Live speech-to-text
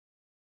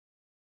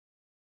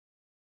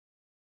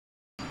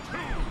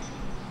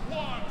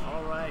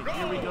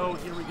go,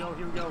 here we go,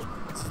 here we go.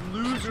 It's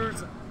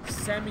losers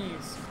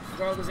semis.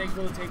 Grog was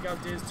able to take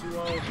out Diz 2-0.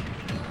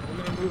 We're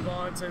going to move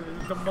on to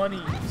the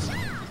money.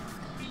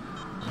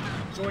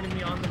 Joining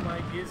me on the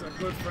mic is a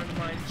good friend of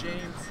mine,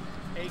 James,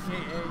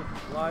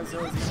 a.k.a. Live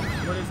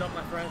Zozie. What is up,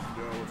 my friend?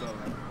 Yo, what's up,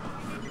 man?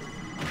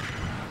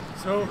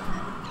 So,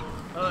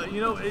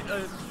 you know,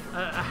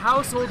 a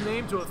household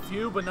name to a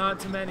few, but not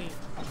to many.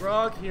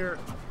 Grog here,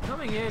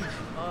 coming in,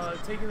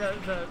 taking the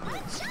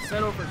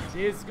set over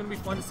Diz. It's going to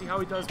be fun to see how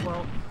he does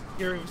well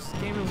here in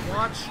Game &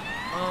 Watch.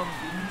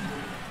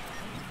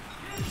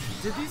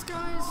 Did these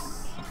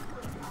guys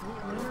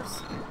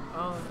winners?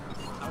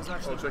 I was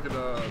actually checking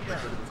the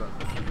let's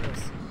do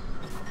this.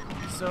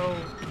 So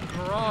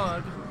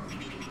Grog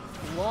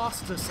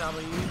lost to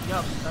Sabeyee.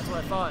 Yep, that's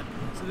what I thought.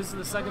 So this is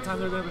the second time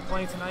they're going to be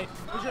playing tonight.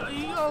 Which,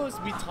 you can always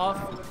be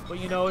tough, but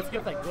you know, if you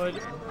have that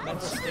good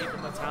mental state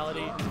and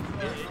mentality,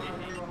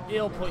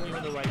 it'll put you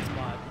in the right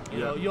spot. You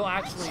know, you'll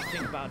actually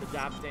think about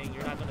adapting.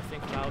 You're not going to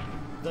think about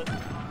the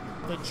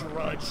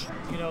drudge.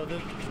 You know, the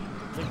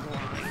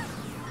grind.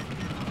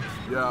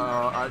 Yeah,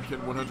 I can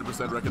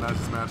 100% recognize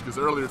this match because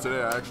earlier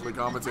today I actually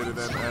commentated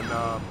him, and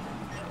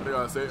what do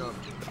I say?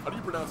 How do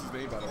you pronounce his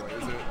name, by the way?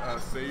 Is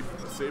it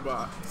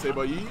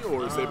Sabeyee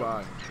or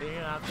Sabeyee? You're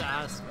gonna have to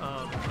ask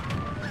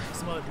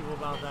some other people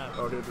about that.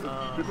 Okay,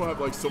 people have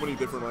like so many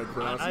different like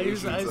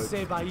pronunciations. I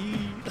say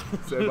Sabeyee.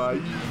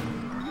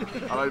 Sabeyee.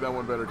 I like that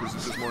one better because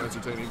it's just more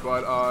entertaining.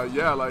 But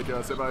yeah, like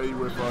Sabeyee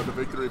with the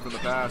victory from the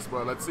past.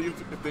 But let's see if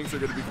things are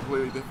going to be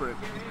completely different.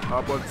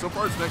 But so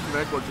far it's neck to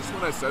neck. But just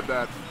when I said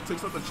that,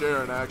 takes out the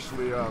chair and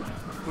actually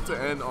puts an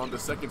end on the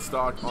second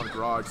stock on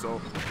Grog. So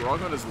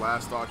Grog on his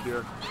last stock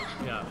here.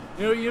 Yeah,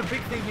 you know,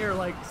 big thing here.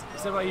 Like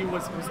Sabeyee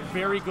was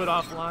very good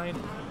offline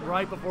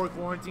right before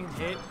quarantine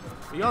hit.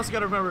 But you also got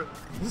to remember,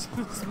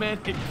 this man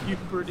hit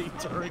puberty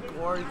during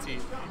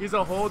quarantine. He's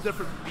a whole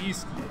different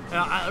beast. And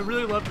I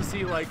really love to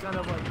see like kind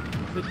of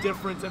like the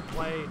difference in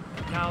play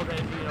now that,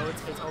 you know,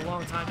 it's a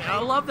long time. And I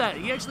love that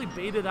he actually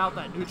baited out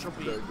that neutral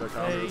beat.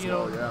 You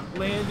know,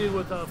 landed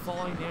with a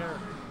falling air.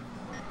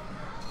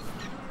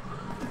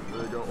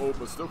 There you go. Oh,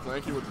 but still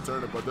clanky with the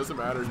turnip, but doesn't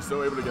matter. He's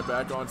still able to get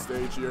back on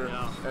stage here.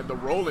 Yeah. And the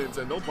roll-ins,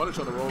 and no punish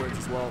on the roll-ins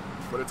as well.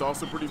 But it's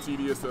also pretty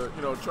tedious to,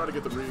 you know, try to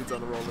get the reads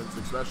on the roll-ins,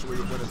 especially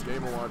when it's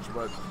Game & Watch.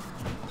 But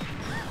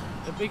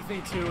the big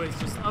thing too is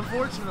just,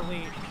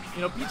 unfortunately,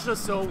 you know, Peach does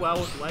so well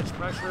with ledge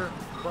pressure,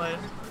 but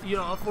you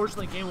know,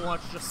 unfortunately, Game &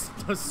 Watch just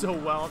does so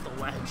well at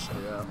the ledge.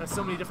 Yeah. Has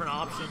so many different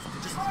options to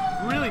just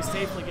really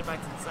safely get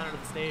back to the center of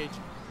the stage.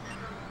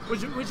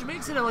 Which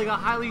makes it like a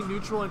highly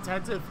neutral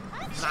intensive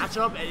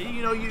matchup, and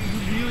you know you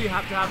really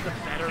have to have the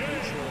better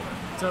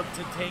neutral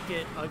to take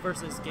it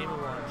versus Game &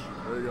 Watch.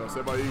 There you go,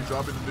 Sabeyee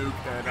dropping the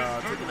nuke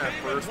and taking that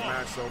first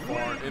match so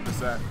far in the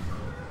set.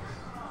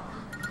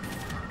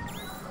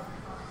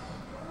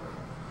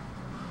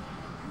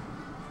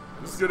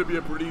 This is going to be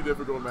a pretty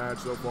difficult match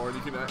so far, and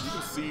you can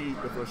see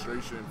the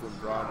frustration from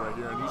Grog right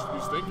here, and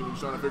he's thinking, he's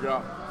trying to figure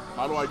out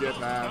how do I get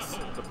past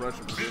the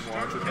pressure from Game &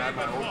 Watch and add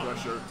my own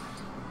pressure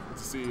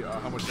to see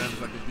how much damage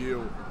I can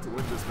deal to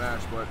win this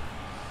match. But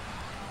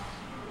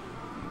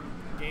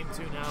Game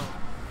 2 now.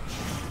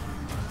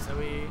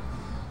 Sabeyee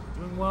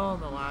doing well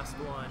on the last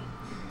one.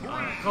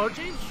 Color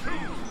change? I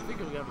think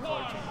we got a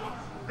color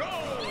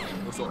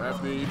change. Also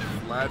FD,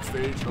 flat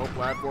stage, no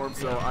platform.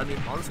 So I mean,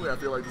 honestly, I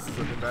feel like this is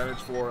an advantage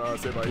for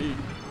Sabeyee.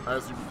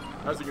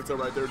 As you can tell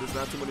right there, there's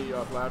not too many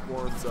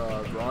platforms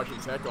Grog can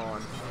tech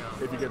on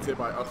if he gets hit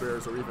by up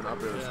airs or even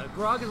up airs. Yeah,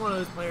 Grog is one of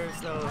those players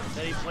though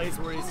that he plays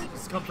where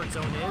his comfort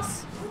zone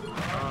is,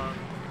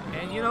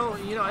 and you know,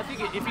 I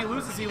think if he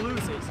loses, he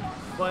loses.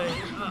 But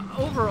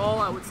overall,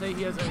 I would say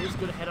he has a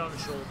good head on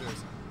his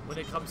shoulders when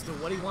it comes to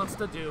what he wants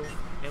to do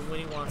and when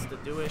he wants to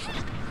do it.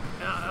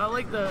 And I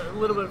like the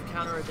little bit of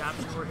counter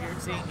adaptation we're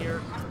seeing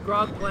here.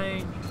 Grog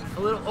playing a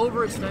little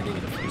overextending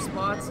in a few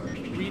spots,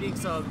 reading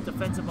some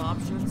defensive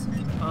options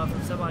from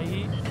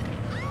Sabeyee.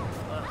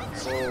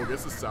 Oh,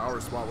 gets a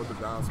sour spot with the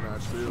down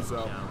smash too.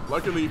 So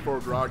luckily for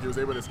Grog, he was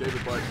able to escape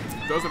it, but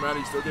it doesn't matter.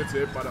 He still gets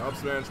hit by the up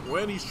smash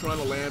when he's trying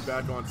to land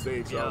back on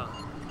stage. So.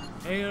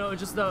 And you know,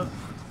 just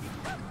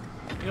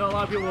you know, a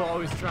lot of people will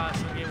always trash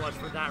the Game Watch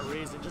for that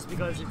reason, just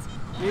because it's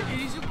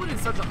you put in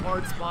such a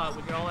hard spot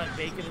when all that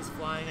bacon is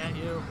flying at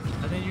you,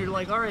 and then you're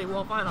like, all right,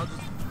 well, fine, I'll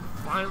just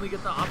finally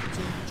get the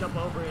opportunity to jump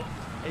over it,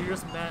 and you're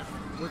just met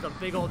with a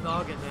big old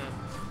noggin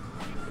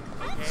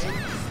then. Okay,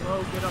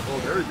 slow, get up.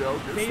 Oh, there we go.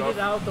 Good Baited stuff.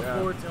 out the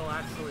forward tilt,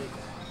 actually.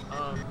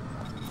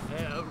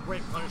 Yeah, a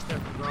great punish there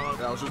from Grog.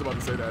 Yeah, I was just about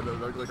to say that. That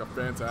looked like a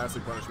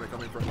fantastic punishment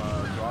coming from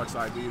Grog's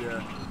side B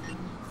there.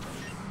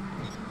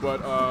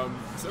 But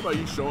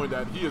Sabeyee showing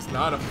that he is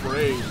not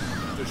afraid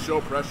to show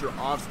pressure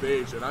off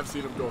stage, and I've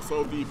seen him go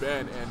so deep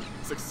in and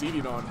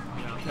succeeding on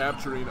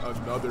capturing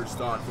another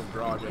stock from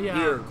Grog. And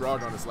here,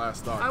 Grog on his last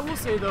stock. I will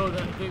say though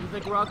that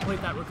the Grog played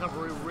that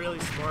recovery really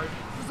smart.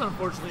 Just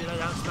unfortunately, that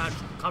down smash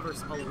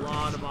covers a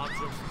lot of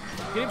options.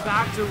 Getting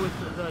back to with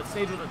the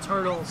stage with the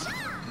turtle,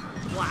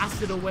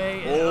 blasted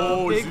away.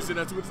 And, he's using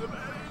that to its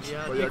advantage.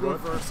 Yeah, big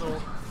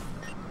reversal.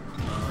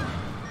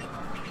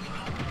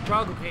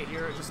 Grog okay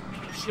here. Just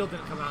shield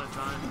didn't come out in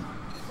time.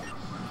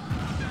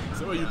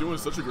 So you're doing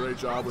such a great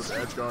job with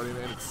edge guarding,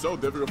 and it's so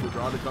difficult for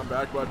Grog to come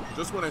back. But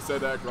just when I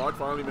said that, Grog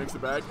finally makes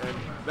it back, and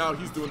now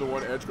he's doing the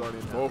one edge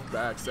guarding, both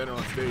back, center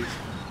on stage.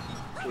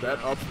 With that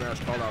up smash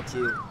called out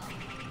too,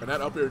 and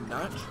that up air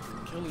not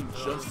killing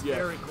just yet.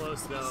 Very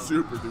close though.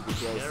 Super duper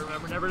close. Yeah,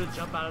 remember never to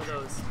jump out of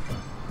those.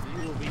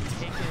 You will be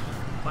taken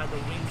by the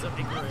wings of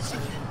ignorance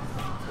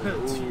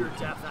to your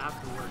death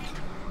afterward.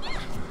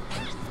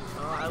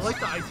 I like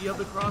the idea of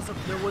the cross up.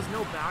 There was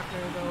no back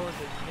there though.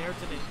 The Nair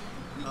didn't.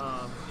 You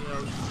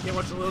know, can't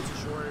watch a little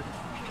too short.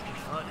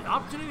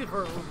 Opportunity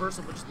for a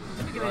reversal, which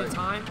didn't get any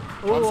time.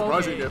 I'm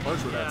surprised he didn't get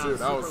punched with that too.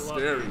 That was lucky.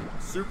 scary.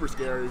 Super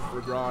scary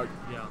for Grog.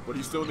 Yeah. But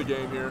he's still in the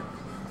game here.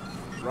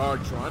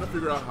 Grog trying to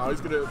figure out how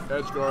he's going to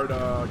edge guard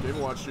Game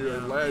 & Watch here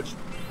and ledge.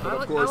 But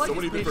of course, so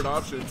many different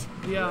options.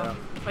 Yeah.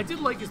 I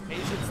did like his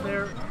patience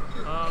there.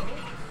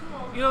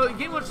 You know,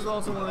 Game & Watch is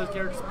also one of those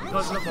characters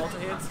because of the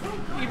multi-hits.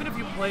 Even if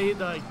you play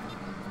the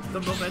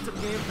momentum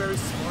game very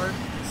smart,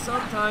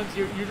 sometimes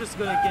you're just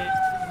going to get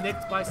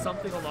nicked by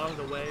something along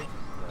the way.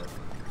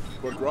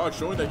 But Grog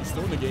showing that he's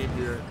still in the game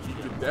here. He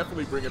can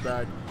definitely bring it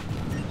back.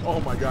 Oh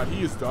my god,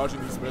 he is dodging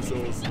these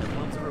missiles.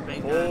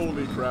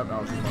 Holy crap.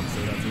 I was just about to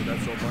say that too.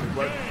 That's so funny.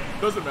 But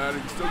it doesn't matter.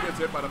 He still gets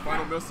hit by the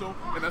final missile,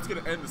 and that's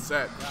going to end the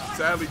set.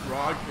 Sadly,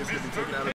 Grog is going to be taken out of